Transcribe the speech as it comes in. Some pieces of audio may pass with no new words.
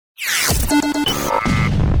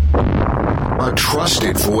a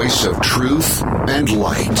trusted voice of truth and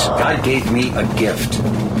light. God gave me a gift.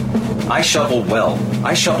 I shovel well.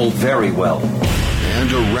 I shovel very well. And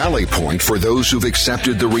a rally point for those who've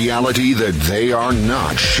accepted the reality that they are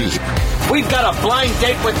not sheep. We've got a blind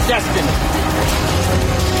date with destiny.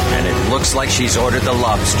 And it looks like she's ordered the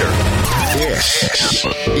lobster. This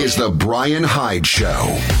is the Brian Hyde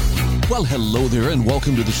Show. Well, hello there and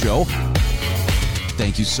welcome to the show.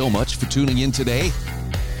 Thank you so much for tuning in today.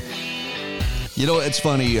 You know, it's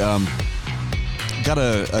funny. Got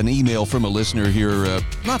an email from a listener here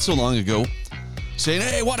not so long ago saying,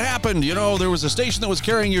 hey, what happened? You know, there was a station that was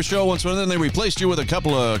carrying your show once, and then they replaced you with a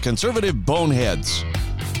couple of conservative boneheads.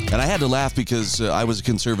 And I had to laugh because I was a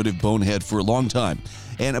conservative bonehead for a long time.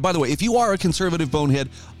 And by the way, if you are a conservative bonehead,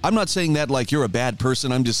 I'm not saying that like you're a bad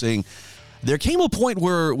person. I'm just saying there came a point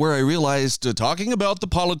where I realized talking about the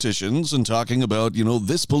politicians and talking about, you know,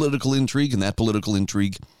 this political intrigue and that political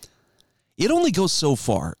intrigue, it only goes so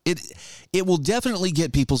far. It will definitely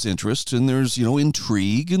get people's interest, and there's, you know,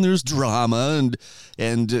 intrigue and there's drama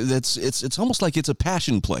and that's it's almost like it's a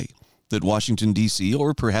passion play that Washington D.C.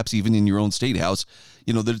 or perhaps even in your own state house,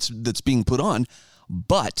 you know, that's being put on.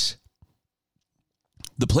 But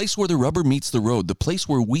the place where the rubber meets the road, the place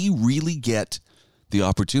where we really get the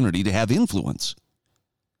opportunity to have influence,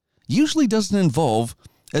 usually doesn't involve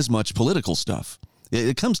as much political stuff.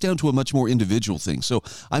 It comes down to a much more individual thing. So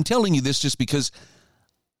I'm telling you this just because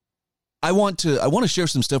I want to share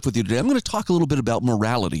some stuff with you today. I'm going to talk a little bit about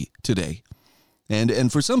morality today. And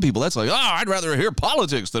for some people, that's like, oh, I'd rather hear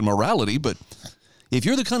politics than morality. But if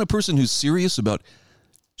you're the kind of person who's serious about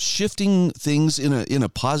shifting things in a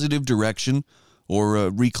positive direction, or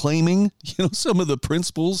reclaiming, you know, some of the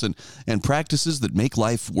principles and practices that make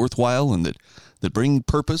life worthwhile and that bring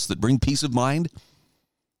purpose, that bring peace of mind,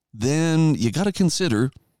 then you got to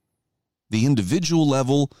consider the individual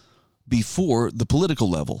level before the political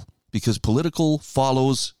level, because political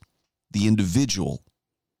follows the individual.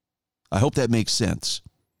 I hope that makes sense.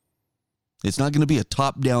 It's not going to be a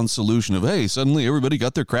top-down solution of, hey, suddenly everybody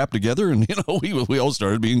got their crap together and, you know, we all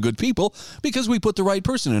started being good people because we put the right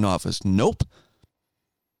person in office. Nope.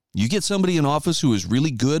 You get somebody in office who is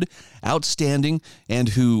really good, outstanding, and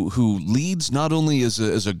who leads not only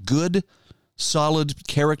as a good, solid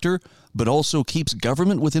character, but also keeps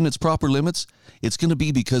government within its proper limits. It's going to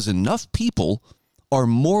be because enough people are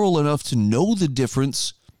moral enough to know the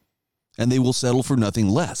difference, and they will settle for nothing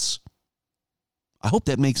less. I hope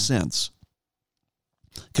that makes sense,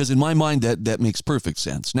 because in my mind, that makes perfect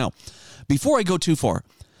sense. Now, before I go too far,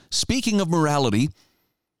 speaking of morality,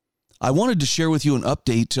 I wanted to share with you an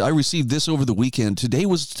update. I received this over the weekend. Today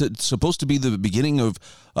was supposed to be the beginning of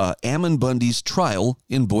Ammon Bundy's trial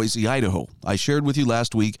in Boise, Idaho. I shared with you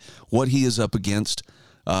last week what he is up against.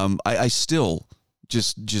 I still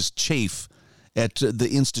just chafe at the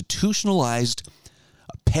institutionalized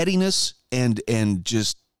pettiness and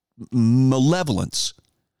just malevolence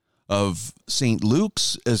of St.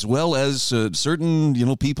 Luke's, as well as certain, you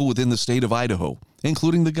know, people within the state of Idaho,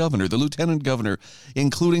 including the governor, the lieutenant governor,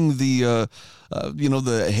 including the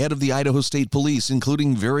the head of the Idaho State Police,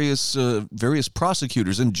 including various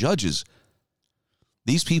prosecutors and judges.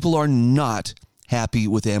 These people are not happy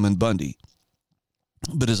with Ammon Bundy.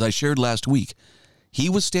 But as I shared last week, he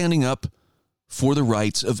was standing up for the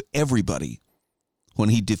rights of everybody when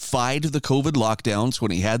he defied the COVID lockdowns,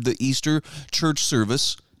 when he had the Easter church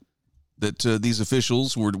service that these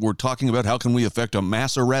officials were talking about, how can we effect a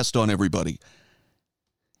mass arrest on everybody?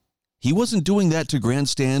 He wasn't doing that to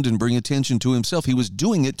grandstand and bring attention to himself. He was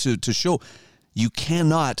doing it to show you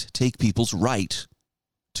cannot take people's right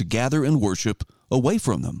to gather and worship away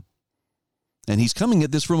from them. And he's coming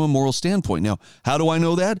at this from a moral standpoint. Now, how do I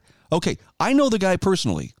know that? Okay, I know the guy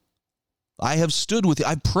personally. I have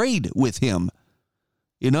I prayed with him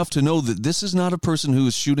enough to know that this is not a person who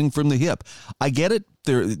is shooting from the hip. I get it.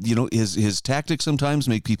 His tactics sometimes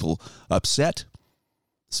make people upset.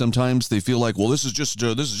 Sometimes they feel like, well, this is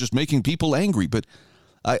just making people angry. But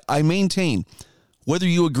I maintain, whether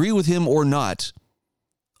you agree with him or not,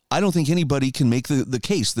 I don't think anybody can make the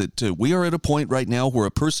case that we are at a point right now where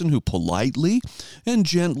a person who politely and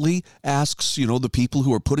gently asks, the people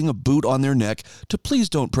who are putting a boot on their neck to please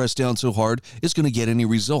don't press down so hard is going to get any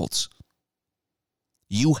results.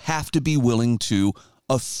 You have to be willing to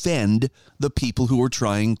offend the people who are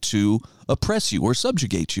trying to oppress you or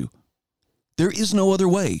subjugate you. There is no other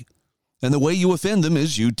way. And the way you offend them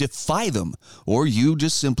is you defy them, or you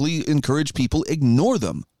just simply encourage people, ignore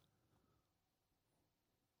them.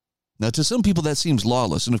 Now, to some people, that seems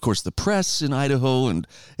lawless, and of course, the press in Idaho and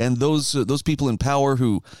those people in power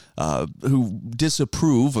who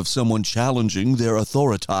disapprove of someone challenging their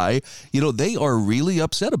authority, they are really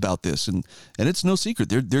upset about this, and it's no secret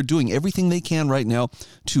they're doing everything they can right now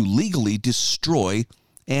to legally destroy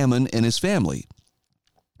Ammon and his family.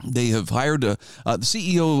 They have hired the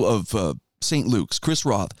CEO of St. Luke's, Chris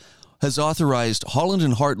Roth, has authorized Holland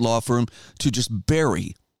and Hart law firm to just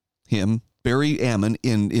bury Ammon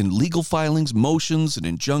in legal filings, motions, and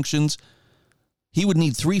injunctions. He would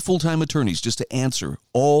need 3 full-time attorneys just to answer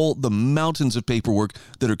all the mountains of paperwork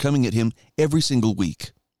that are coming at him every single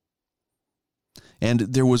week. And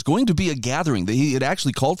there was going to be a gathering. He had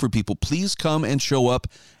actually called for people, please come and show up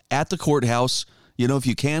at the courthouse. If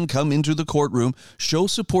you can, come into the courtroom, show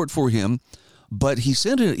support for him. But he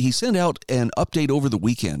sent out an update over the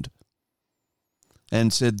weekend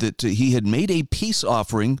and said that he had made a peace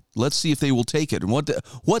offering. Let's see if they will take it. And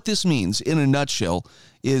what this means, in a nutshell,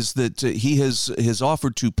 is that he has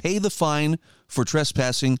offered to pay the fine for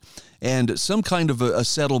trespassing and some kind of a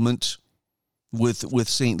settlement with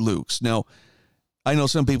St. Luke's. Now, I know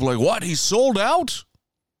some people are like, what? He's sold out?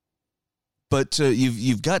 But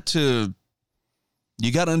you've got to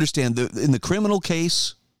understand that in the criminal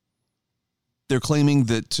case, they're claiming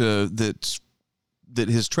that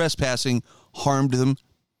his trespassing harmed them.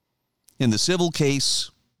 In the civil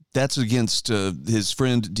case, that's against his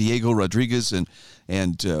friend Diego Rodriguez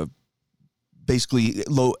and basically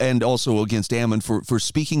and also against Ammon for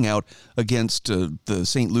speaking out against the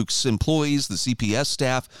St. Luke's employees, the CPS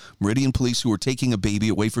staff, Meridian Police, who were taking a baby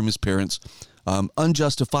away from his parents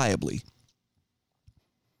unjustifiably.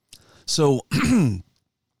 So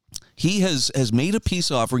he has made a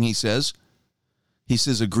peace offering, he says. He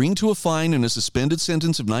says, agreeing to a fine and a suspended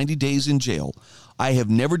sentence of 90 days in jail. I have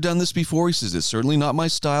never done this before. He says, it's certainly not my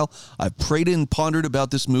style. I've prayed and pondered about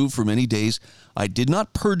this move for many days. I did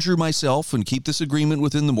not perjure myself and keep this agreement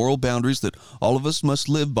within the moral boundaries that all of us must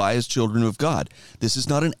live by as children of God. This is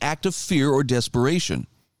not an act of fear or desperation.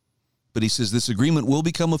 But he says this agreement will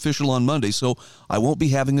become official on Monday, so I won't be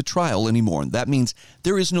having a trial anymore. And that means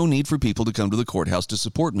there is no need for people to come to the courthouse to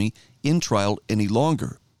support me in trial any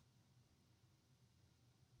longer.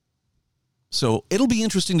 So it'll be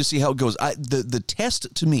interesting to see how it goes. The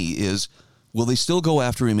test to me is, will they still go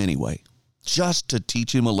after him anyway? Just to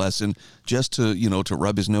teach him a lesson, just to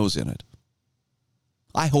rub his nose in it.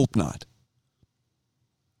 I hope not.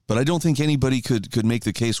 But I don't think anybody could make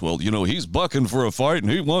the case, well, he's bucking for a fight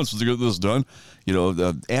and he wants to get this done.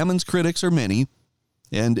 Ammon's critics are many,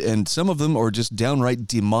 and some of them are just downright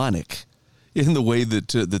demonic in the way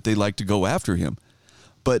that they like to go after him.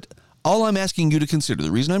 But all I'm asking you to consider, the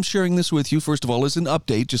reason I'm sharing this with you, first of all, is an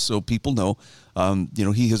update, just so people know.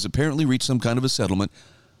 He has apparently reached some kind of a settlement.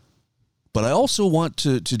 But I also want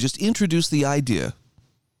to just introduce the idea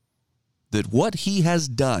that what he has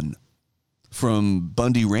done, from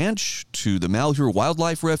Bundy Ranch to the Malheur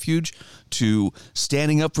Wildlife Refuge, to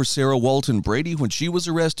standing up for Sarah Walton Brady when she was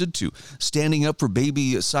arrested, to standing up for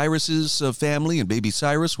baby Cyrus's family and baby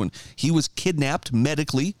Cyrus when he was kidnapped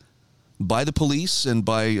medically by the police and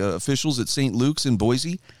by officials at St. Luke's in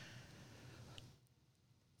Boise.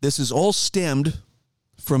 This is all stemmed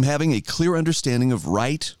from having a clear understanding of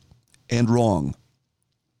right and wrong.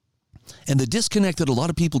 And the disconnect that a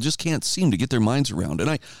lot of people just can't seem to get their minds around.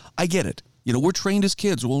 And I get it. We're trained as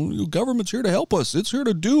kids. Well, government's here to help us. It's here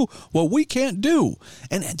to do what we can't do.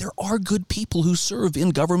 And there are good people who serve in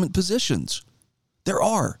government positions. There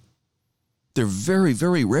are. They're very,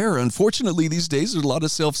 very rare. Unfortunately, these days, there's a lot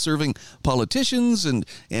of self-serving politicians and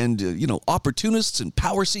opportunists and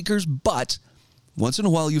power seekers. But once in a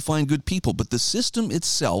while, you find good people. But the system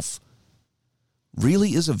itself really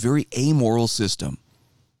is a very amoral system.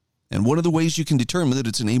 And one of the ways you can determine that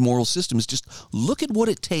it's an amoral system is just look at what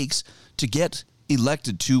it takes to get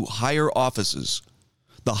elected to higher offices.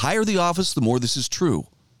 The higher the office, the more this is true.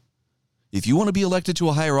 If you want to be elected to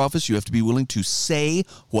a higher office, you have to be willing to say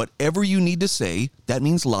whatever you need to say. That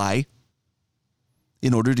means lie,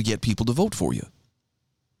 in order to get people to vote for you.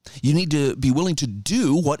 You need to be willing to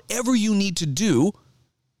do whatever you need to do.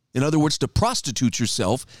 In other words, to prostitute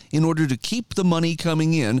yourself in order to keep the money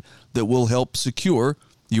coming in that will help secure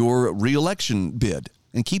your re-election bid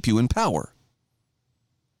and keep you in power.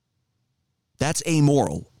 That's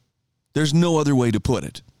amoral. There's no other way to put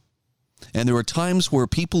it. And there are times where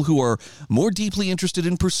people who are more deeply interested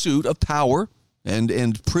in pursuit of power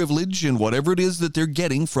and privilege and whatever it is that they're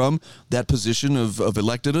getting from that position of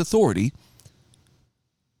elected authority,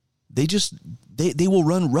 they will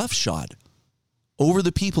run roughshod over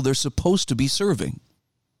the people they're supposed to be serving.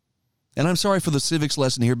 And I'm sorry for the civics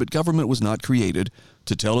lesson here, but government was not created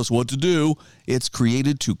to tell us what to do. It's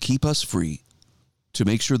created to keep us free, to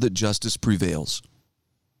make sure that justice prevails.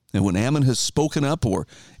 And when Ammon has spoken up, or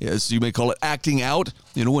as you may call it, acting out,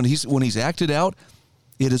 when he's acted out,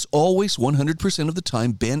 it has always 100% of the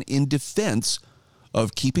time been in defense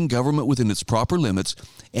of keeping government within its proper limits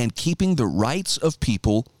and keeping the rights of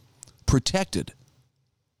people protected.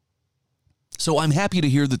 So I'm happy to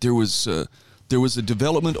hear that there was a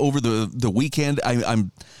development over the weekend.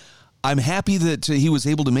 I'm happy that he was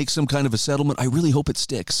able to make some kind of a settlement. I really hope it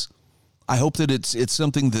sticks. I hope that it's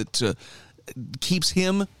something that keeps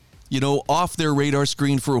him, off their radar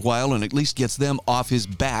screen for a while and at least gets them off his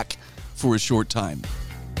back for a short time.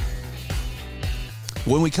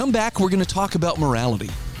 When we come back, we're going to talk about morality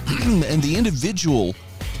and the individual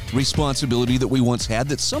responsibility that we once had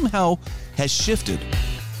that somehow has shifted.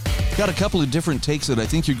 Got a couple of different takes that I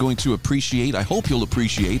think you're going to appreciate. I hope you'll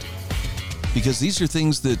appreciate, because these are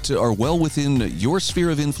things that are well within your sphere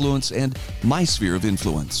of influence and my sphere of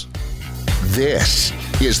influence. This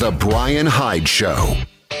is The Brian Hyde Show.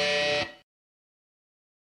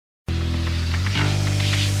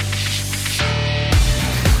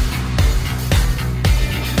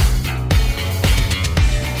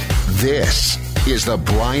 This is The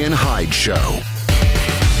Brian Hyde Show.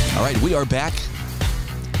 All right, we are back.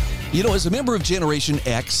 As a member of Generation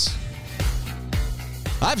X,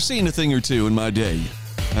 I've seen a thing or two in my day.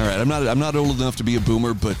 All right, I'm not old enough to be a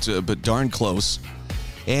boomer, but darn close.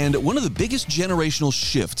 And one of the biggest generational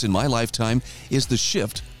shifts in my lifetime is the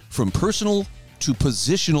shift from personal to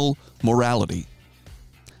positional morality.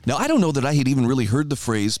 Now, I don't know that I had even really heard the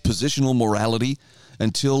phrase positional morality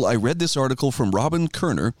until I read this article from Robin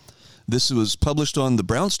Kerner. This was published on the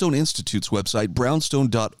Brownstone Institute's website,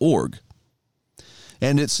 brownstone.org.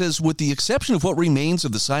 And it says, with the exception of what remains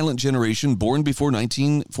of the silent generation born before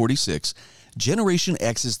 1946, Generation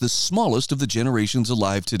X is the smallest of the generations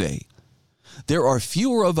alive today. There are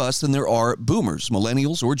fewer of us than there are boomers,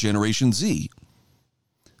 millennials, or Generation Z.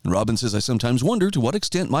 And Robin says, I sometimes wonder to what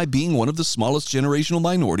extent my being one of the smallest generational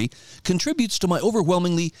minority contributes to my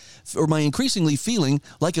increasingly feeling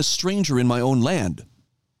like a stranger in my own land.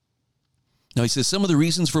 Now, he says, some of the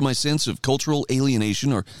reasons for my sense of cultural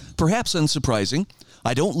alienation are perhaps unsurprising.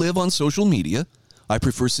 I don't live on social media. I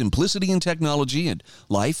prefer simplicity in technology and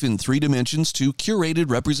life in 3 dimensions to curated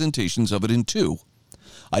representations of it in 2.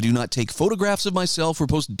 I do not take photographs of myself or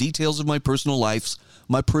post details of my personal life,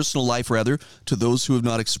 to those who have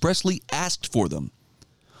not expressly asked for them.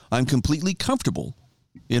 I'm completely comfortable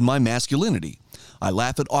in my masculinity. I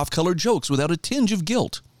laugh at off-color jokes without a tinge of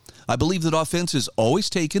guilt. I believe that offense is always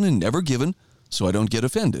taken and never given, so I don't get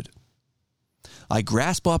offended. I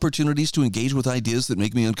grasp opportunities to engage with ideas that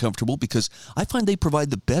make me uncomfortable because I find they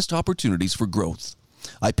provide the best opportunities for growth.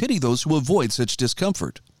 I pity those who avoid such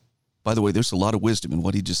discomfort. By the way, there's a lot of wisdom in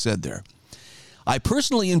what he just said there. I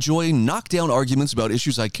personally enjoy knockdown arguments about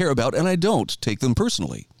issues I care about, and I don't take them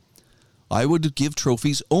personally. I would give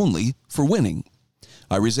trophies only for winning.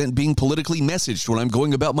 I resent being politically messaged when I'm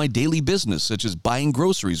going about my daily business, such as buying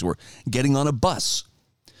groceries or getting on a bus.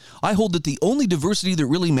 I hold that the only diversity that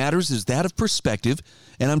really matters is that of perspective,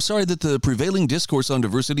 and I'm sorry that the prevailing discourse on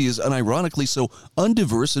diversity is unironically so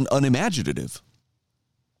undiverse and unimaginative.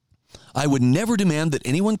 I would never demand that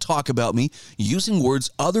anyone talk about me using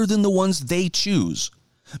words other than the ones they choose,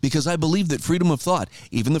 because I believe that freedom of thought,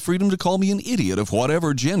 even the freedom to call me an idiot of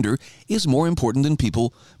whatever gender, is more important than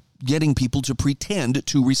getting people to pretend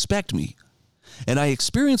to respect me. And I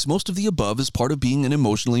experience most of the above as part of being an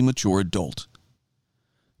emotionally mature adult.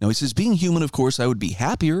 Now, he says, being human, of course, I would be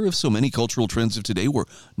happier if so many cultural trends of today were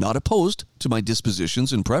not opposed to my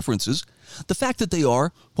dispositions and preferences. The fact that they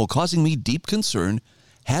are, while causing me deep concern,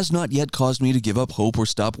 has not yet caused me to give up hope or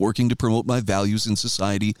stop working to promote my values in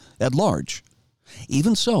society at large.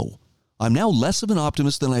 Even so, I'm now less of an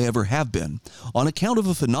optimist than I ever have been, on account of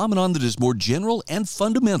a phenomenon that is more general and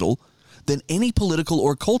fundamental than any political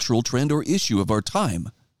or cultural trend or issue of our time.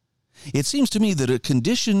 It seems to me that a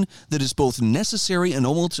condition that is both necessary and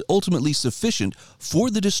ultimately sufficient for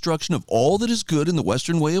the destruction of all that is good in the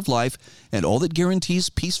Western way of life and all that guarantees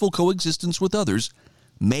peaceful coexistence with others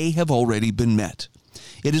may have already been met.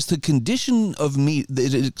 It is the condition, the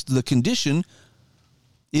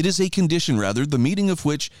meeting of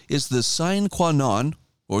which is the sine qua non,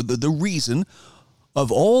 or the reason,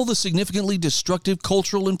 of all the significantly destructive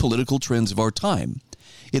cultural and political trends of our time.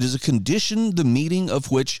 It is a condition, the meeting of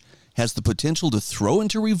which has the potential to throw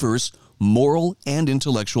into reverse moral and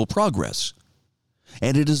intellectual progress.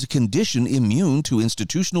 And it is a condition immune to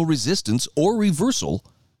institutional resistance or reversal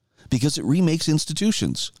because it remakes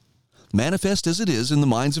institutions. manifest as it is in the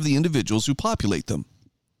minds of the individuals who populate them.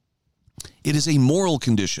 It is a moral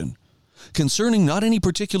condition, concerning not any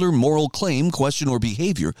particular moral claim, question, or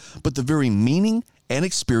behavior, but the very meaning and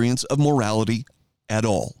experience of morality at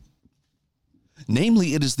all.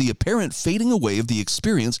 Namely, it is the apparent fading away of the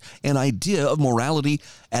experience and idea of morality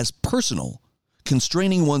as personal,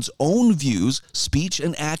 constraining one's own views, speech,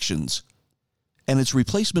 and actions, and its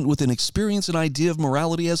replacement with an experience and idea of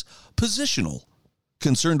morality as positional,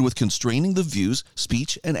 concerned with constraining the views,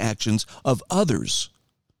 speech, and actions of others.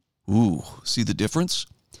 Ooh, see the difference?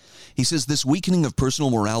 He says this weakening of personal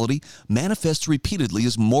morality manifests repeatedly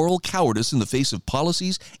as moral cowardice in the face of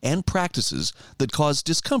policies and practices that cause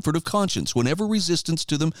discomfort of conscience whenever resistance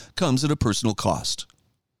to them comes at a personal cost.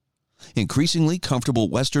 Increasingly comfortable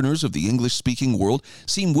Westerners of the English-speaking world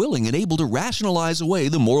seem willing and able to rationalize away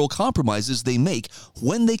the moral compromises they make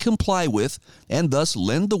when they comply with, and thus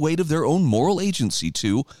lend the weight of their own moral agency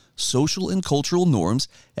to, social and cultural norms,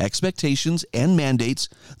 expectations, and mandates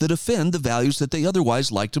that offend the values that they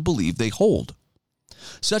otherwise like to believe they hold.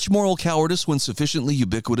 Such moral cowardice, when sufficiently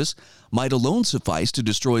ubiquitous, might alone suffice to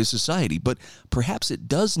destroy a society, but perhaps it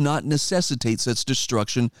does not necessitate such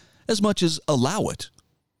destruction as much as allow it.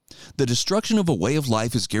 The destruction of a way of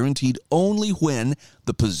life is guaranteed only when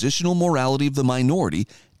the positional morality of the minority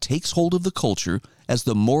takes hold of the culture as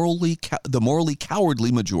the morally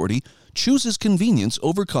cowardly majority chooses convenience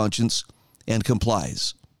over conscience and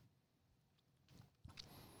complies.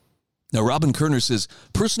 Now, Robin Kerner says,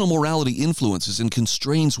 personal morality influences and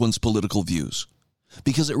constrains one's political views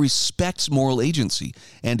because it respects moral agency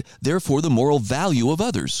and therefore the moral value of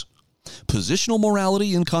others. Positional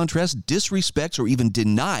morality, in contrast, disrespects or even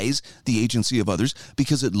denies the agency of others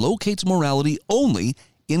because it locates morality only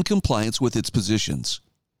in compliance with its positions.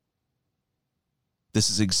 This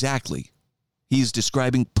is exactly, he is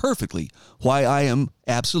describing perfectly why I am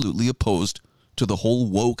absolutely opposed to the whole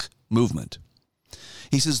woke movement.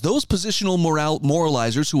 He says those positional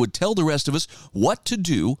moralizers who would tell the rest of us what to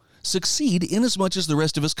do succeed inasmuch as the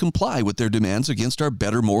rest of us comply with their demands against our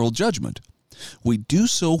better moral judgment. We do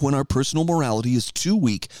so when our personal morality is too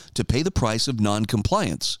weak to pay the price of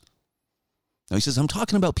non-compliance. Now he says, I'm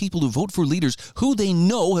talking about people who vote for leaders who they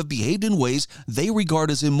know have behaved in ways they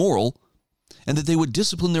regard as immoral and that they would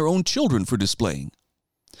discipline their own children for displaying.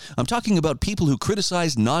 I'm talking about people who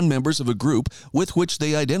criticize non-members of a group with which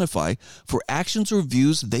they identify for actions or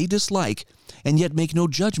views they dislike and yet make no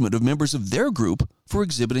judgment of members of their group for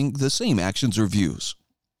exhibiting the same actions or views.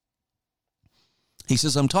 He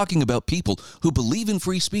says, I'm talking about people who believe in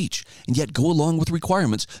free speech and yet go along with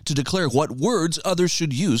requirements to declare what words others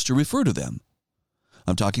should use to refer to them.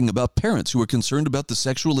 I'm talking about parents who are concerned about the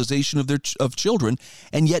sexualization of children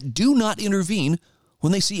and yet do not intervene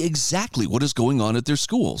when they see exactly what is going on at their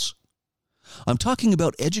schools. I'm talking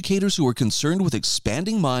about educators who are concerned with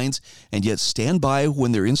expanding minds and yet stand by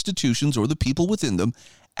when their institutions or the people within them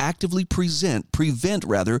actively prevent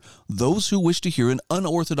those who wish to hear an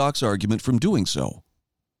unorthodox argument from doing so.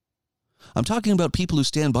 I'm talking about people who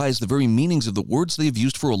stand by as the very meanings of the words they have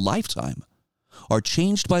used for a lifetime are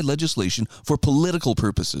changed by legislation for political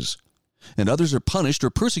purposes, and others are punished or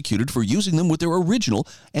persecuted for using them with their original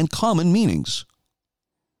and common meanings.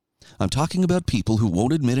 I'm talking about people who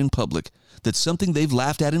won't admit in public that something they've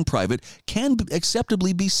laughed at in private can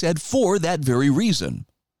acceptably be said for that very reason.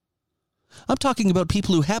 I'm talking about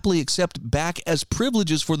people who happily accept back as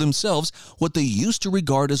privileges for themselves what they used to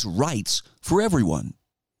regard as rights for everyone.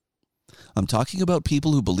 I'm talking about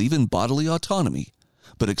people who believe in bodily autonomy,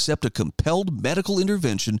 but accept a compelled medical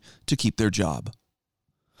intervention to keep their job.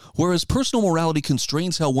 Whereas personal morality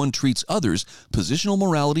constrains how one treats others, positional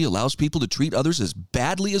morality allows people to treat others as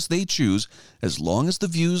badly as they choose, as long as the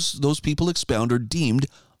views those people expound are deemed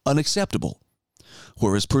unacceptable.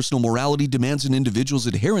 Whereas personal morality demands an individual's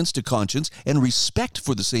adherence to conscience and respect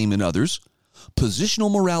for the same in others,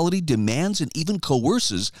 positional morality demands and even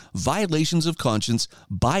coerces violations of conscience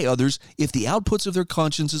by others if the outputs of their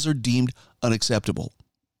consciences are deemed unacceptable.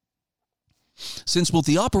 Since both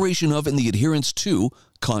the operation of and the adherence to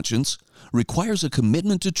conscience requires a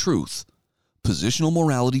commitment to truth, positional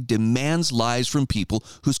morality demands lies from people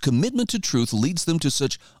whose commitment to truth leads them to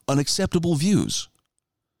such unacceptable views.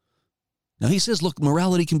 Now he says, look,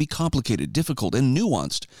 morality can be complicated, difficult, and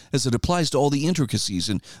nuanced as it applies to all the intricacies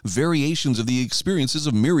and variations of the experiences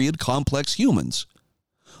of myriad complex humans.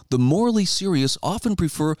 The morally serious often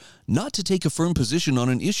prefer not to take a firm position on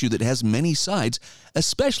an issue that has many sides,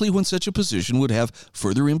 especially when such a position would have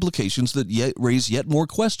further implications that raise yet more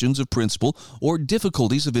questions of principle or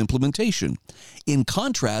difficulties of implementation. In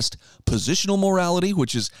contrast, positional morality,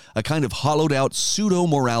 which is a kind of hollowed-out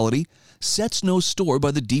pseudo-morality, sets no store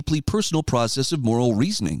by the deeply personal process of moral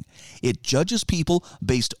reasoning. It judges people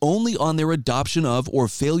based only on their adoption of or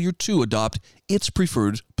failure to adopt its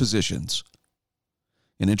preferred positions.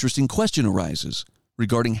 An interesting question arises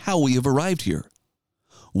regarding how we have arrived here.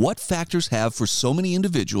 What factors have for so many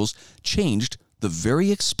individuals changed the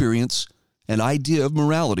very experience and idea of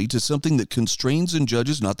morality to something that constrains and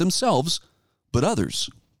judges not themselves, but others?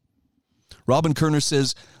 Robin Kerner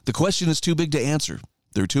says, the question is too big to answer.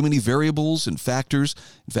 There are too many variables and factors,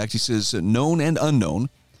 in fact, he says known and unknown,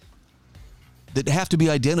 that have to be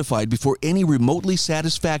identified before any remotely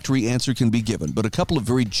satisfactory answer can be given. But a couple of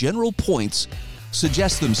very general points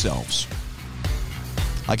suggest themselves.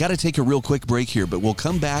 I got to take a real quick break here, but we'll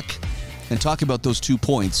come back and talk about those 2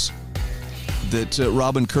 points that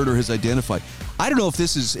Robin Kerner has identified. I don't know if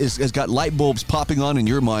this has got light bulbs popping on in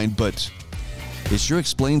your mind, but it sure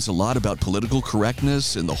explains a lot about political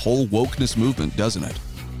correctness and the whole wokeness movement, doesn't it?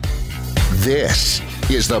 This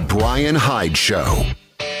is The Brian Hyde Show.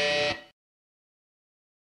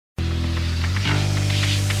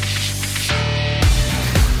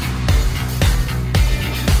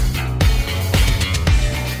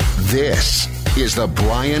 This is The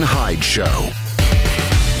Brian Hyde Show.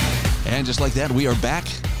 And just like that, we are back.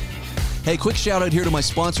 Hey, quick shout out here to my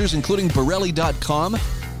sponsors, including Borelli.com,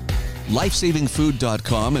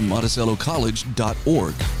 LifesavingFood.com, and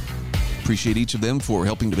MonticelloCollege.org. Appreciate each of them for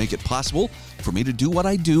helping to make it possible for me to do what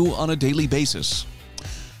I do on a daily basis.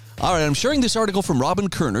 All right, I'm sharing this article from Robin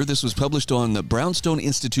Kerner. This was published on the Brownstone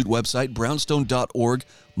Institute website, brownstone.org.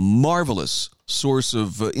 Marvelous source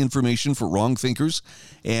of information for wrong thinkers.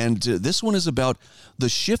 And this one is about the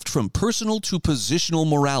shift from personal to positional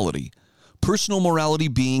morality. Personal morality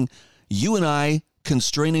being you and I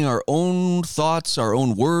constraining our own thoughts, our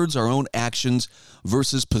own words, our own actions,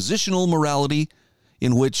 versus positional morality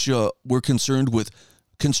in which we're concerned with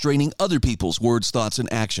constraining other people's words, thoughts,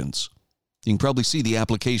 and actions. You can probably see the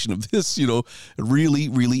application of this, really,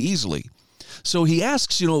 really easily. So he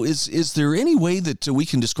asks, is there any way that we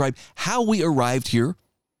can describe how we arrived here?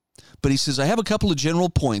 But he says, I have a couple of general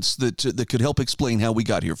points that could help explain how we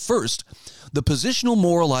got here. First, the positional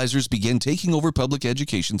moralizers began taking over public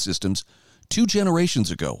education systems 2 generations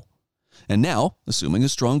ago. And now, assuming a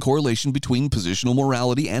strong correlation between positional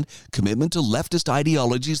morality and commitment to leftist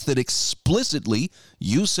ideologies that explicitly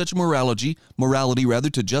use such morality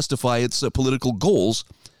to justify its political goals,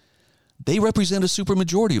 they represent a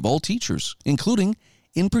supermajority of all teachers, including,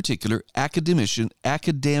 in particular,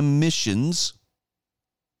 academicians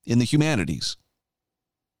in the humanities.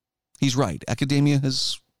 He's right. Academia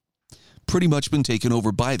has pretty much been taken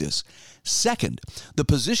over by this. Second, the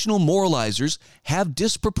positional moralizers have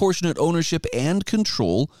disproportionate ownership and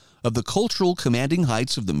control of the cultural commanding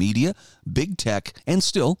heights of the media, big tech, and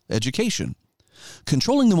still education.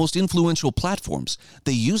 Controlling the most influential platforms,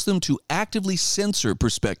 they use them to actively censor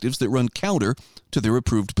perspectives that run counter to their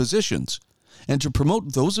approved positions, and to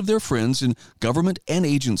promote those of their friends in government and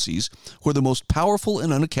agencies where the most powerful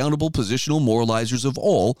and unaccountable positional moralizers of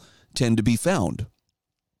all tend to be found.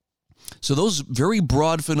 So those very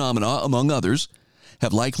broad phenomena, among others,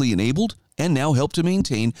 have likely enabled and now help to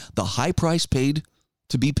maintain the high price paid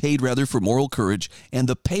for moral courage and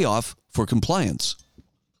the payoff for compliance.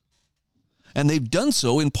 And they've done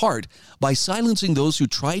so in part by silencing those who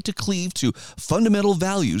tried to cleave to fundamental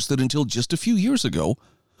values that until just a few years ago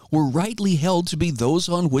were rightly held to be those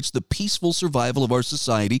on which the peaceful survival of our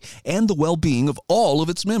society and the well-being of all of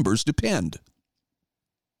its members depend.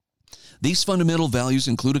 These fundamental values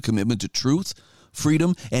include a commitment to truth,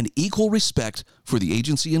 freedom, and equal respect for the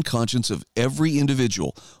agency and conscience of every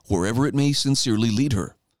individual, wherever it may sincerely lead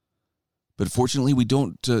her. But fortunately, we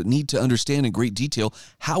don't need to understand in great detail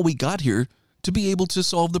how we got here to be able to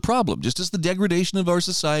solve the problem. Just as the degradation of our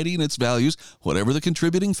society and its values, whatever the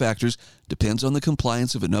contributing factors, depends on the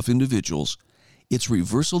compliance of enough individuals, its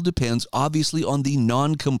reversal depends obviously on the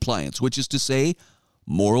non-compliance, which is to say,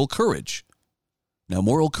 moral courage. Now,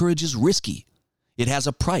 moral courage is risky. It has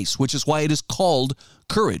a price, which is why it is called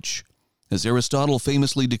courage. As Aristotle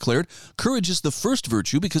famously declared, courage is the first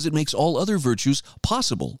virtue because it makes all other virtues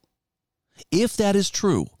possible. If that is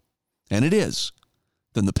true, and it is,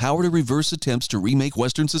 then the power to reverse attempts to remake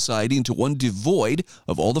Western society into one devoid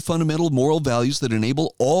of all the fundamental moral values that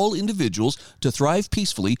enable all individuals to thrive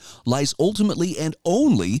peacefully lies ultimately and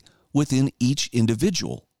only within each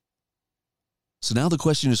individual. So now the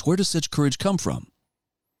question is, where does such courage come from?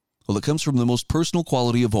 Well, it comes from the most personal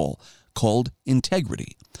quality of all, called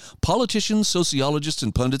integrity. Politicians, sociologists,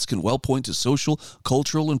 and pundits can well point to social,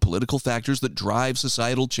 cultural, and political factors that drive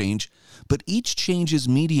societal change, but each change is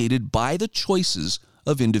mediated by the choices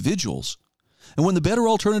of individuals. And when the better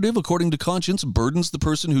alternative, according to conscience, burdens the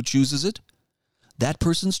person who chooses it, that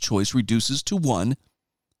person's choice reduces to one,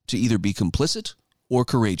 to either be complicit or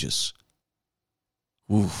courageous.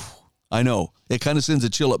 Oof. I know. It kind of sends a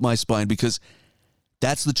chill up my spine because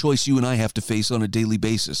that's the choice you and I have to face on a daily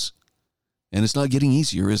basis. And it's not getting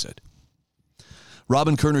easier, is it?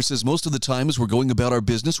 Robin Kerner says, most of the time as we're going about our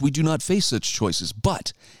business, we do not face such choices.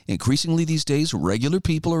 But increasingly these days, regular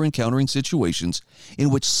people are encountering situations in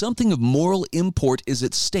which something of moral import is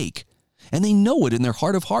at stake, and they know it in their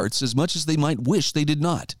heart of hearts as much as they might wish they did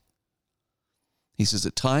not. He says,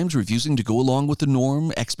 at times, refusing to go along with the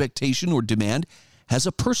norm, expectation, or demand has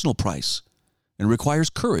a personal price and requires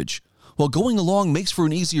courage. While going along makes for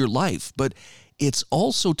an easier life, but it's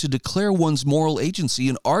also to declare one's moral agency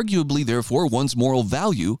and arguably, therefore, one's moral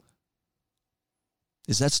value.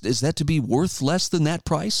 Is that to be worth less than that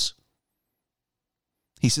price?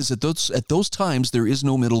 He says at those times, there is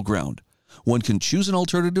no middle ground. One can choose an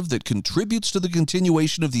alternative that contributes to the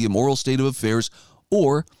continuation of the immoral state of affairs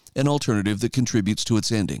or an alternative that contributes to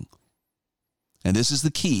its ending. And this is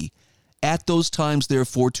the key. At those times,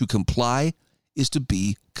 therefore, to comply is to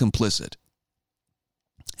be complicit.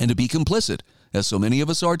 And to be complicit, as so many of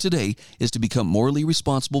us are today, is to become morally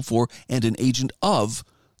responsible for and an agent of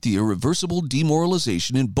the irreversible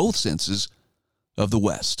demoralization in both senses of the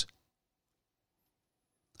West.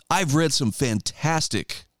 I've read some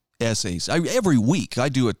fantastic essays. Every week I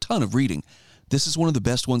do a ton of reading. This is one of the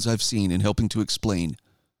best ones I've seen in helping to explain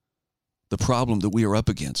the problem that we are up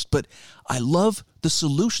against. But I love the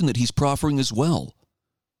solution that he's proffering as well.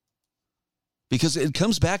 Because it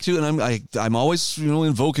comes back to, and I'm always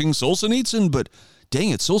invoking Solzhenitsyn, but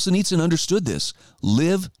dang it, Solzhenitsyn understood this.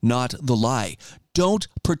 Live not the lie. Don't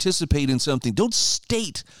participate in something. Don't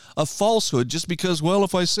state a falsehood just because, well,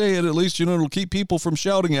 if I say it, at least, it'll keep people from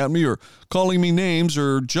shouting at me or calling me names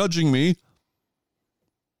or judging me.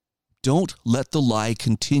 Don't let the lie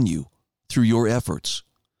continue through your efforts.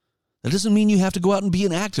 That doesn't mean you have to go out and be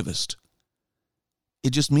an activist. It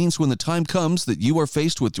just means when the time comes that you are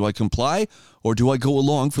faced with, do I comply or do I go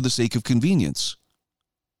along for the sake of convenience?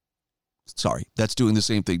 Sorry, that's doing the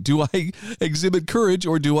same thing. Do I exhibit courage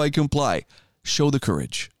or do I comply? Show the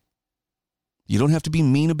courage. You don't have to be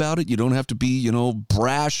mean about it. You don't have to be,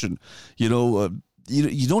 brash and, you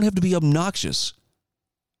don't have to be obnoxious.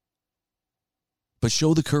 But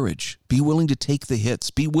show the courage. Be willing to take the hits.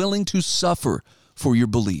 Be willing to suffer for your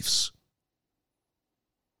beliefs.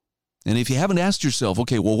 And if you haven't asked yourself,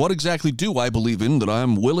 okay, well, what exactly do I believe in that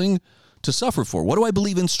I'm willing to suffer for? What do I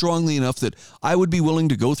believe in strongly enough that I would be willing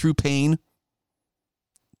to go through pain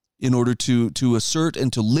in order to assert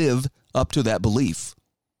and to live up to that belief?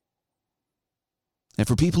 And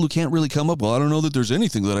for people who can't really come up, well, I don't know that there's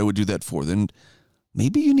anything that I would do that for, then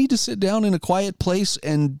maybe you need to sit down in a quiet place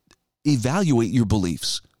and evaluate your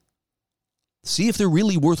beliefs. See if they're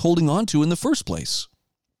really worth holding on to in the first place.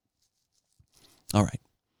 All right.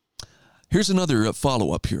 Here's another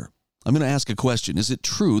follow-up here. I'm going to ask a question. Is it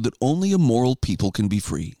true that only immoral people can be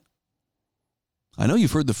free? I know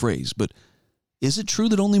you've heard the phrase, but is it true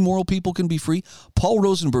that only moral people can be free? Paul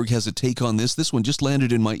Rosenberg has a take on this. This one just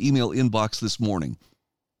landed in my email inbox this morning.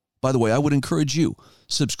 By the way, I would encourage you,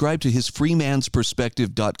 subscribe to his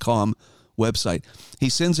freemansperspective.com website. He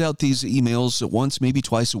sends out these emails once, maybe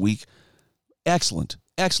twice a week. Excellent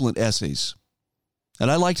essays. And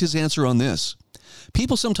I liked his answer on this.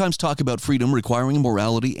 People sometimes talk about freedom requiring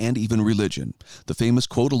morality and even religion. The famous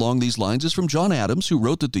quote along these lines is from John Adams, who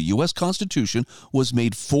wrote that the U.S. Constitution was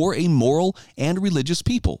made for a moral and religious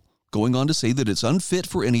people, going on to say that it's unfit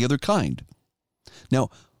for any other kind. Now,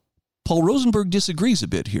 Paul Rosenberg disagrees a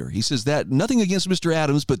bit here. He says that nothing against Mr.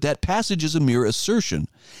 Adams, but that passage is a mere assertion.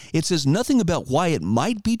 It says nothing about why it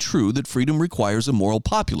might be true that freedom requires a moral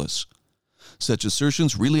populace. Such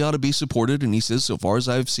assertions really ought to be supported, and he says, so far as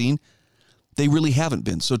I've seen, they really haven't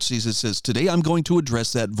been. So Jesus says, today I'm going to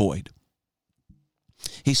address that void.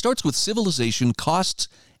 He starts with civilization, costs,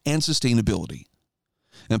 and sustainability.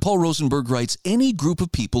 And Paul Rosenberg writes, any group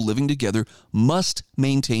of people living together must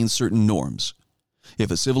maintain certain norms.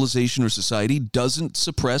 If a civilization or society doesn't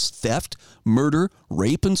suppress theft, murder,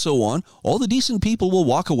 rape, and so on, all the decent people will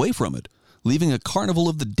walk away from it, leaving a carnival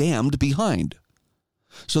of the damned behind.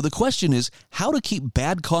 So the question is how to keep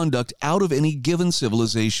bad conduct out of any given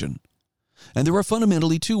civilization. And there are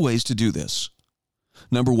fundamentally two ways to do this.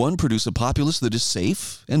 Number one, produce a populace that is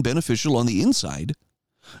safe and beneficial on the inside.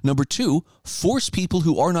 Number two, force people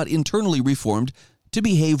who are not internally reformed to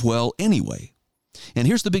behave well anyway. And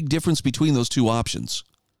here's the big difference between those two options.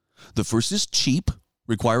 The first is cheap,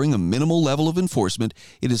 requiring a minimal level of enforcement.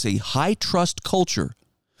 It is a high-trust culture.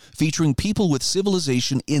 featuring people with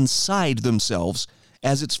civilization inside themselves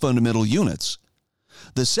as its fundamental units.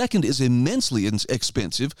 The second is immensely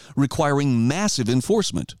expensive, requiring massive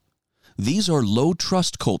enforcement. These are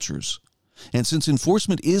low-trust cultures. And since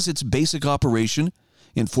enforcement is its basic operation,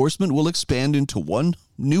 enforcement will expand into one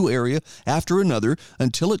new area after another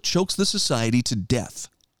until it chokes the society to death.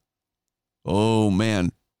 Oh,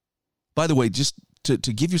 man. By the way, just to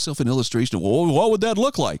give yourself an illustration of what would that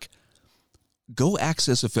look like? Go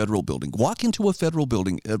access a federal building. Walk into a federal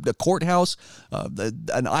building, a courthouse,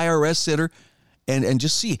 an IRS center, and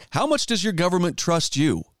just see, how much does your government trust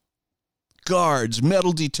you? Guards,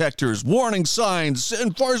 metal detectors, warning signs,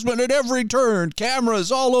 enforcement at every turn,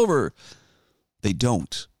 cameras all over. They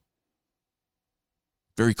don't.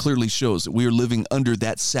 Very clearly shows that we are living under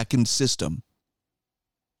that second system.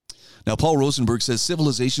 Now, Paul Rosenberg says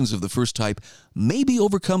civilizations of the first type may be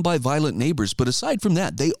overcome by violent neighbors, but aside from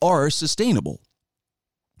that, they are sustainable.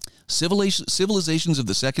 Civilizations of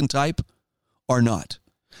the second type are not.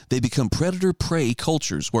 They become predator-prey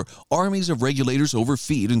cultures where armies of regulators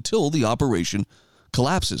overfeed until the operation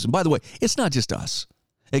collapses. And by the way, it's not just us.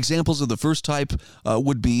 Examples of the first type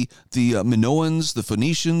would be the Minoans, the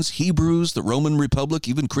Phoenicians, Hebrews, the Roman Republic,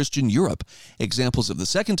 even Christian Europe. Examples of the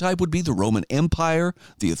second type would be the Roman Empire,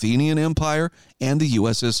 the Athenian Empire, and the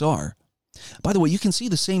USSR. By the way, you can see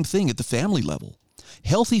the same thing at the family level.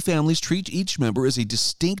 Healthy families treat each member as a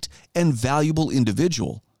distinct and valuable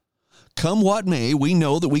individual. Come what may, we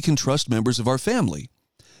know that we can trust members of our family.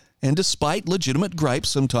 And despite legitimate gripes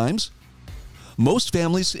sometimes, most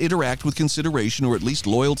families interact with consideration or at least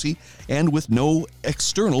loyalty and with no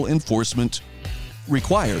external enforcement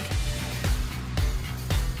required.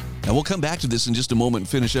 Now, we'll come back to this in just a moment and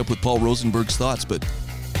finish up with Paul Rosenberg's thoughts, but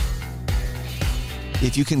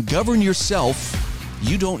if you can govern yourself,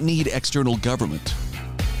 you don't need external government.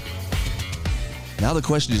 Now the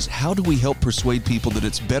question is, how do we help persuade people that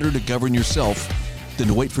it's better to govern yourself than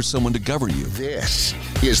to wait for someone to govern you? This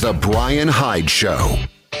is The Brian Hyde Show.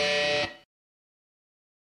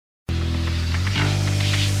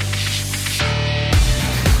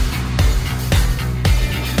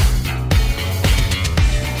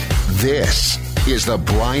 This is The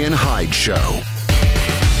Brian Hyde Show.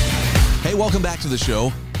 Hey, welcome back to the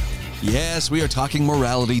show. Yes, we are talking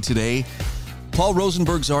morality today. Paul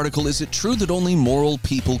Rosenberg's article, Is It True That Only Moral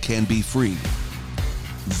People Can Be Free?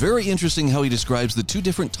 Very interesting how he describes the two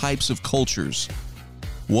different types of cultures.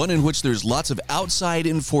 One in which there's lots of outside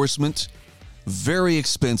enforcement, very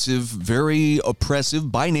expensive, very oppressive.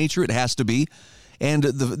 By nature, it has to be. And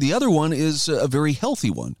the other one is a very healthy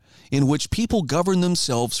one, in which people govern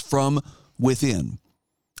themselves from within.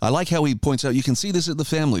 I like how he points out, you can see this at the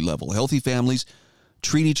family level. Healthy families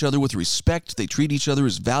treat each other with respect. They treat each other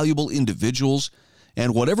as valuable individuals.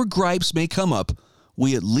 And whatever gripes may come up,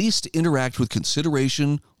 we at least interact with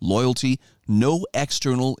consideration, loyalty, no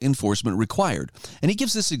external enforcement required. And he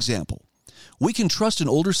gives this example. We can trust an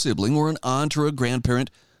older sibling or an aunt or a grandparent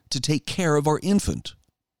to take care of our infant.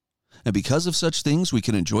 And because of such things, we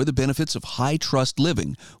can enjoy the benefits of high-trust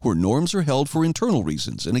living, where norms are held for internal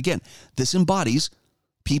reasons. And again, this embodies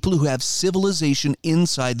people who have civilization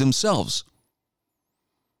inside themselves.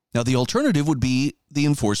 Now, the alternative would be the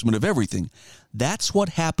enforcement of everything. That's what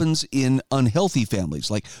happens in unhealthy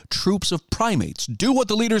families, like troops of primates. Do what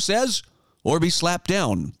the leader says or be slapped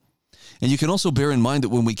down. And you can also bear in mind that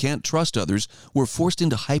when we can't trust others, we're forced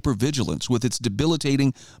into hypervigilance with its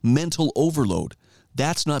debilitating mental overload.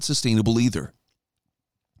 That's not sustainable either.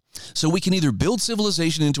 So we can either build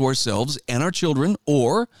civilization into ourselves and our children,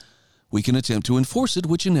 or we can attempt to enforce it,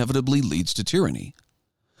 which inevitably leads to tyranny.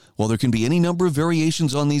 While there can be any number of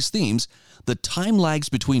variations on these themes, the time lags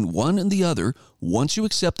between one and the other once you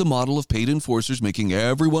accept the model of paid enforcers making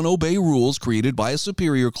everyone obey rules created by a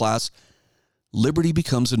superior class. Liberty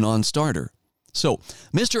becomes a non-starter. So,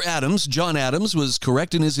 Mr. Adams, John Adams, was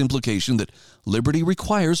correct in his implication that liberty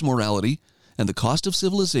requires morality, and the cost of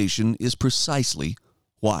civilization is precisely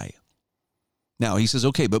why. Now, he says,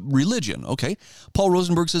 okay, but religion, okay? Paul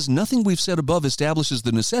Rosenberg says nothing we've said above establishes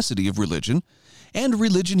the necessity of religion, and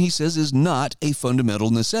religion, he says, is not a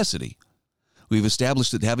fundamental necessity. We've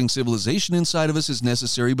established that having civilization inside of us is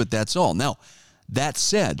necessary, but that's all. Now, that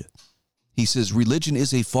said, he says religion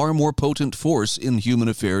is a far more potent force in human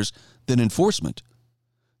affairs than enforcement.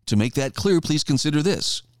 To make that clear, please consider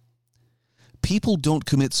this. People don't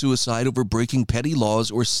commit suicide over breaking petty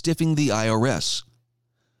laws or stiffing the IRS,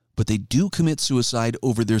 but they do commit suicide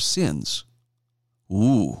over their sins.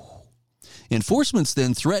 Ooh. Enforcements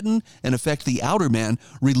then threaten and affect the outer man.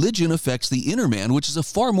 Religion affects the inner man, which is a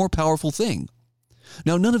far more powerful thing.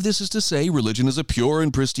 Now, none of this is to say religion is a pure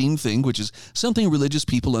and pristine thing, which is something religious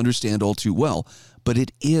people understand all too well, but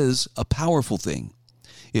it is a powerful thing.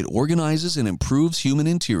 It organizes and improves human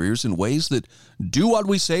interiors in ways that do what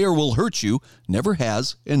we say or will hurt you never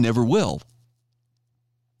has and never will.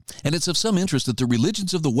 And it's of some interest that the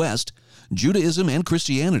religions of the West, Judaism and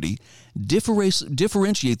Christianity,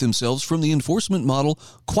 differentiate themselves from the enforcement model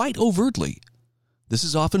quite overtly. This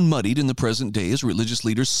is often muddied in the present day as religious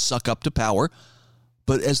leaders suck up to power,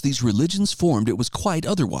 but as these religions formed, it was quite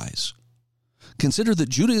otherwise. Consider that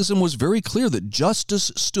Judaism was very clear that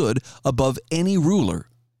justice stood above any ruler,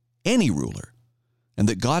 and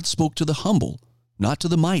that God spoke to the humble, not to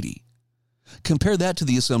the mighty. Compare that to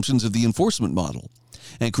the assumptions of the enforcement model.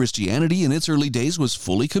 And Christianity in its early days was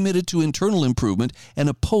fully committed to internal improvement and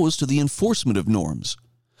opposed to the enforcement of norms.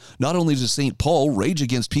 Not only does St. Paul rage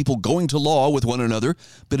against people going to law with one another,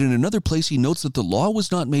 but in another place he notes that the law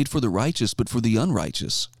was not made for the righteous, but for the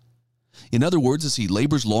unrighteous. In other words, as he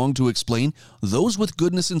labors long to explain, those with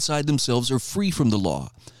goodness inside themselves are free from the law.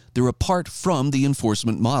 They're apart from the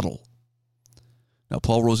enforcement model. Now,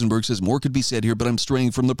 Paul Rosenberg says more could be said here, but I'm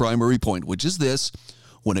straying from the primary point, which is this.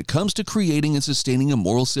 When it comes to creating and sustaining a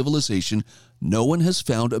moral civilization, no one has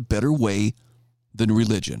found a better way than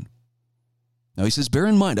religion. Now, he says, bear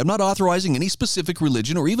in mind, I'm not authorizing any specific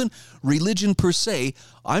religion or even religion per se.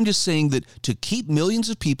 I'm just saying that to keep millions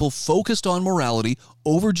of people focused on morality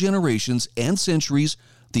over generations and centuries,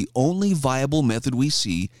 the only viable method we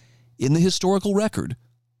see in the historical record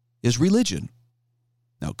is religion.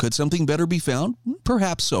 Now, could something better be found?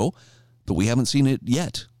 Perhaps so, but we haven't seen it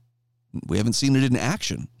yet. We haven't seen it in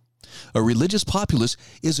action. A religious populace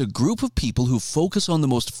is a group of people who focus on the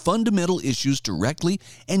most fundamental issues directly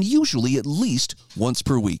and usually at least once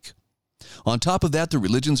per week. On top of that, the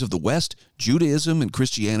religions of the West, Judaism and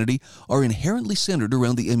Christianity, are inherently centered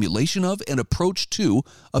around the emulation of and approach to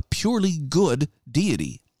a purely good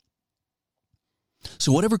deity.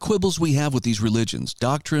 So whatever quibbles we have with these religions,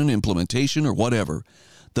 doctrine, implementation, or whatever,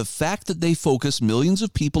 the fact that they focus millions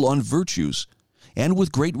of people on virtues and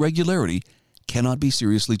with great regularity cannot be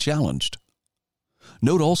seriously challenged.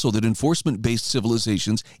 Note also that enforcement-based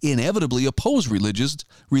civilizations inevitably oppose religions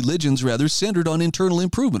centered on internal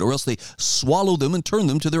improvement, or else they swallow them and turn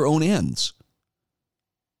them to their own ends.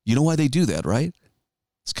 You know why they do that, right?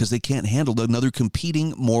 It's because they can't handle another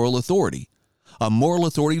competing moral authority, a moral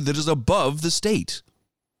authority that is above the state.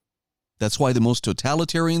 That's why the most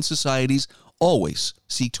totalitarian societies always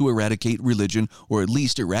seek to eradicate religion, or at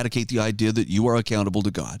least eradicate the idea that you are accountable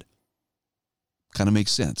to God. Kind of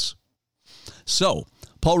makes sense. So,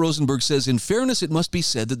 Paul Rosenberg says, in fairness, it must be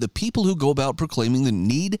said that the people who go about proclaiming the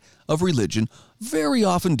need of religion very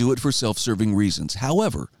often do it for self-serving reasons.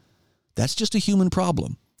 However, that's just a human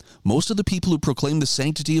problem. Most of the people who proclaim the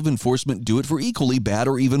sanctity of enforcement do it for equally bad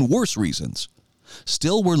or even worse reasons.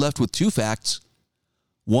 Still, we're left with two facts.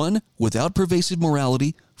 One, without pervasive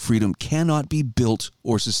morality, freedom cannot be built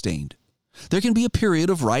or sustained. There can be a period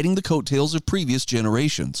of riding the coattails of previous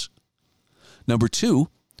generations. Number two,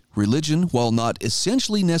 religion, while not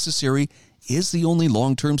essentially necessary, is the only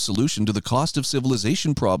long-term solution to the cost of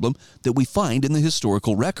civilization problem that we find in the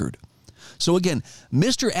historical record. So again,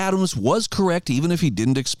 Mr. Adams was correct even if he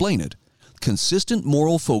didn't explain it. Consistent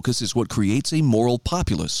moral focus is what creates a moral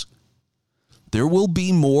populace. There will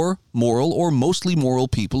be more moral or mostly moral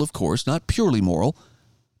people, of course, not purely moral,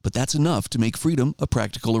 but that's enough to make freedom a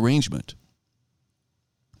practical arrangement.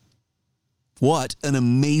 What an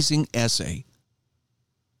amazing essay.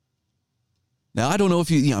 Now, I don't know if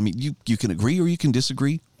you can agree or you can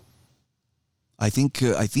disagree. I think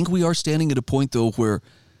we are standing at a point, though, where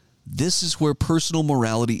this is where personal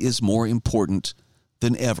morality is more important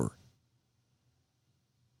than ever.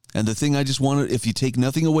 And the thing I just wanted, if you take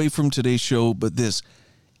nothing away from today's show but this,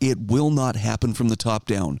 it will not happen from the top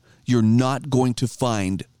down. You're not going to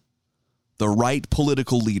find the right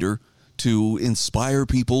political leader to inspire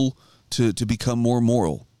people to become more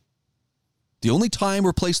moral. The only time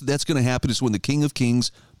or place that's going to happen is when the King of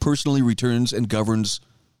Kings personally returns and governs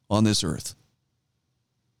on this earth,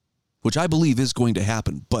 which I believe is going to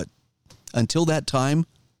happen. But until that time,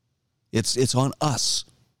 it's on us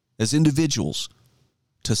as individuals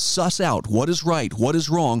to suss out what is right, what is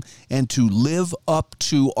wrong, and to live up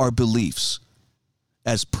to our beliefs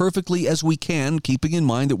as perfectly as we can, keeping in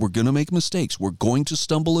mind that we're going to make mistakes. We're going to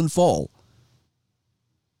stumble and fall.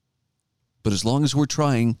 But as long as we're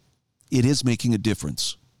trying, it is making a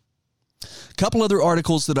difference. A couple other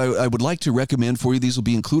articles that I would like to recommend for you. These will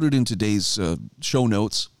be included in today's show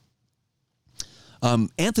notes.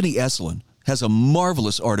 Anthony Esolen has a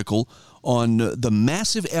marvelous article on the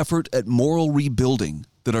massive effort at moral rebuilding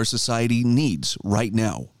that our society needs right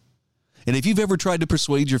now. And if you've ever tried to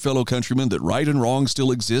persuade your fellow countrymen that right and wrong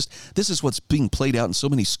still exist, this is what's being played out in so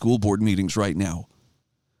many school board meetings right now.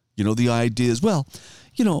 You know, the idea is, well,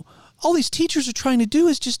 you know, all these teachers are trying to do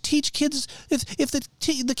is just teach kids. If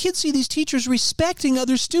the kids see these teachers respecting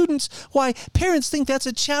other students, why, parents think that's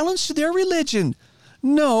a challenge to their religion.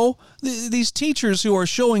 No, these teachers who are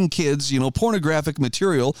showing kids, you know, pornographic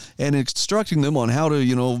material and instructing them on how to,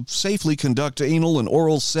 you know, safely conduct anal and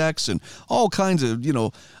oral sex and all kinds of, you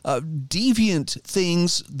know, deviant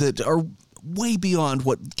things that are way beyond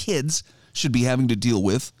what kids should be having to deal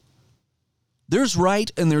with. There's right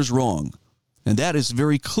and there's wrong. And that is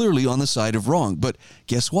very clearly on the side of wrong. But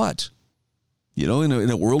guess what? You know, in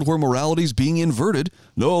a world where morality is being inverted,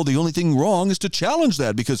 no, the only thing wrong is to challenge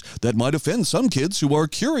that because that might offend some kids who are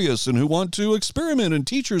curious and who want to experiment and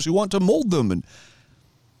teachers who want to mold them. And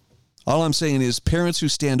all I'm saying is parents who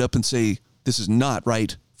stand up and say, this is not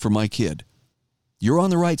right for my kid, you're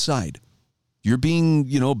on the right side. You're being,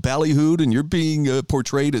 you know, ballyhooed and you're being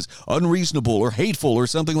portrayed as unreasonable or hateful or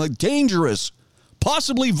something like dangerous,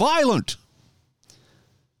 possibly violent.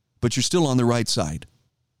 But you're still on the right side.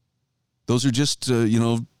 Those are just, you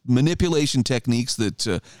know, manipulation techniques that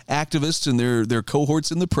activists and their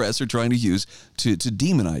cohorts in the press are trying to use to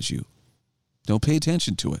demonize you. Don't pay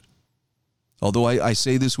attention to it. Although I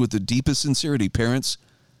say this with the deepest sincerity, parents,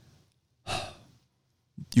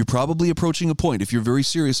 you're probably approaching a point, if you're very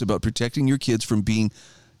serious about protecting your kids from being,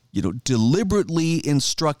 you know, deliberately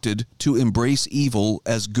instructed to embrace evil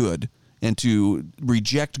as good and to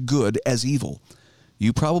reject good as evil.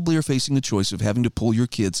 You probably are facing the choice of having to pull your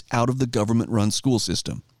kids out of the government-run school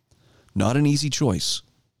system. Not an easy choice.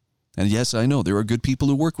 And yes, I know there are good people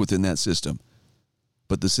who work within that system.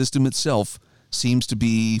 But the system itself seems to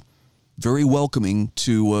be very welcoming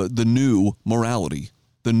to the new morality,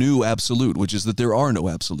 the new absolute, which is that there are no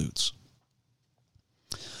absolutes.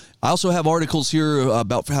 I also have articles here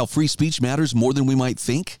about how free speech matters more than we might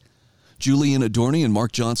think. Julian Adorni and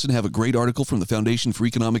Mark Johnson have a great article from the Foundation for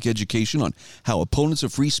Economic Education on how opponents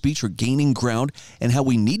of free speech are gaining ground and how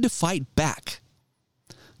we need to fight back.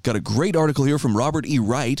 Got a great article here from Robert E.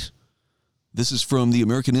 Wright. This is from the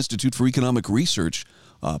American Institute for Economic Research.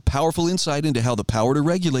 Powerful insight into how the power to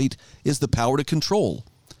regulate is the power to control.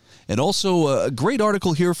 And also a great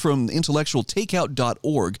article here from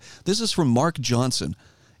intellectualtakeout.org. This is from Mark Johnson.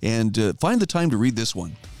 And find the time to read this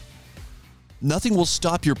one. Nothing will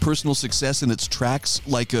stop your personal success in its tracks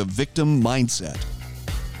like a victim mindset.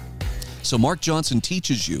 So Mark Johnson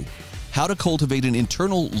teaches you how to cultivate an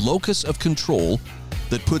internal locus of control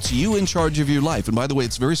that puts you in charge of your life. And by the way,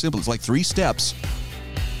 it's very simple. It's like 3 steps,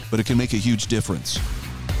 but it can make a huge difference.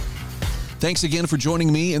 Thanks again for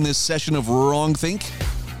joining me in this session of Wrong Think.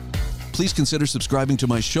 Please consider subscribing to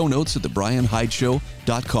my show notes at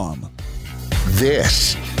thebrianhydeshow.com.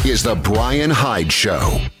 This is The Brian Hyde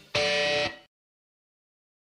Show.